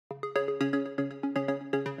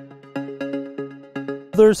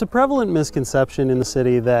There's a prevalent misconception in the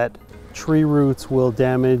city that tree roots will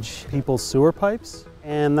damage people's sewer pipes,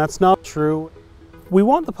 and that's not true. We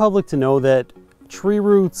want the public to know that tree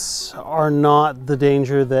roots are not the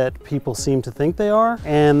danger that people seem to think they are,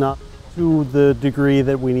 and not to the degree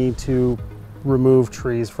that we need to remove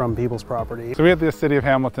trees from people's property. So we at the City of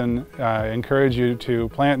Hamilton encourage you to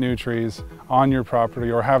plant new trees on your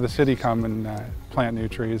property, or have the city come and plant new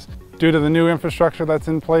trees. Due to the new infrastructure that's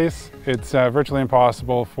in place, it's virtually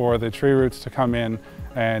impossible for the tree roots to come in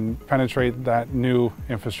and penetrate that new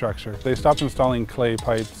infrastructure. They stopped installing clay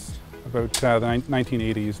pipes about the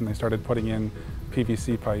 1980s, and they started putting in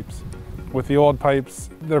PVC pipes. With the old pipes,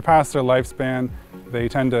 they're past their lifespan. They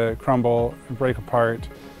tend to crumble and break apart.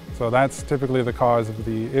 So that's typically the cause of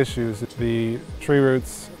the issues. The tree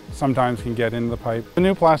roots sometimes can get into the pipe. The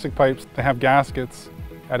new plastic pipes, they have gaskets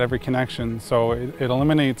at every connection, so it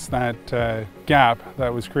eliminates that gap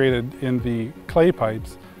that was created in the clay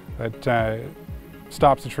pipes that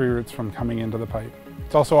stops the tree roots from coming into the pipe.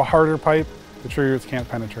 It's also a harder pipe. The tree roots can't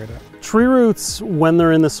penetrate it. Tree roots, when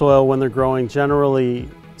they're in the soil, when they're growing, generally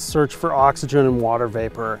search for oxygen and water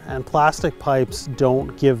vapor, and plastic pipes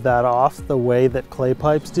don't give that off the way that clay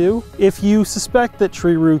pipes do. If you suspect that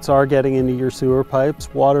tree roots are getting into your sewer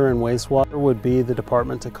pipes, water and wastewater would be the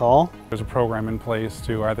department to call. There's a program in place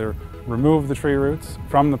to either remove the tree roots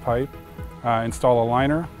from the pipe, install a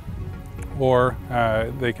liner, or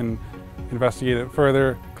they can investigate it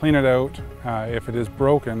further, clean it out. If it is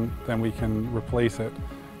broken, then we can replace it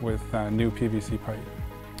with new PVC pipe.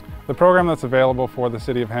 The program that's available for the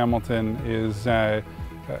City of Hamilton is to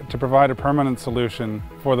provide a permanent solution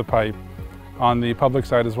for the pipe on the public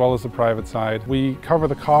side as well as the private side. We cover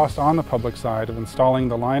the cost on the public side of installing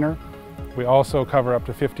the liner. We also cover up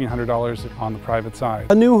to $1,500 on the private side.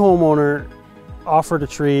 A new homeowner offered a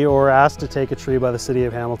tree or asked to take a tree by the City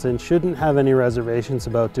of Hamilton shouldn't have any reservations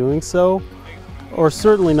about doing so, or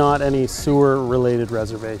certainly not any sewer-related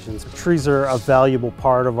reservations. Trees are a valuable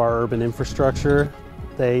part of our urban infrastructure.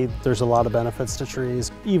 There's a lot of benefits to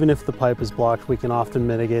trees. Even if the pipe is blocked, we can often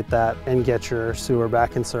mitigate that and get your sewer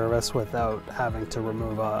back in service without having to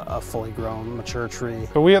remove a fully grown, mature tree.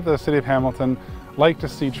 So we at the City of Hamilton like to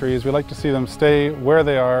see trees. We like to see them stay where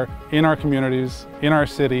they are in our communities, in our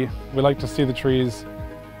city. We like to see the trees,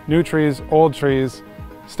 new trees, old trees,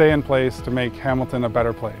 stay in place to make Hamilton a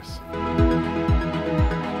better place.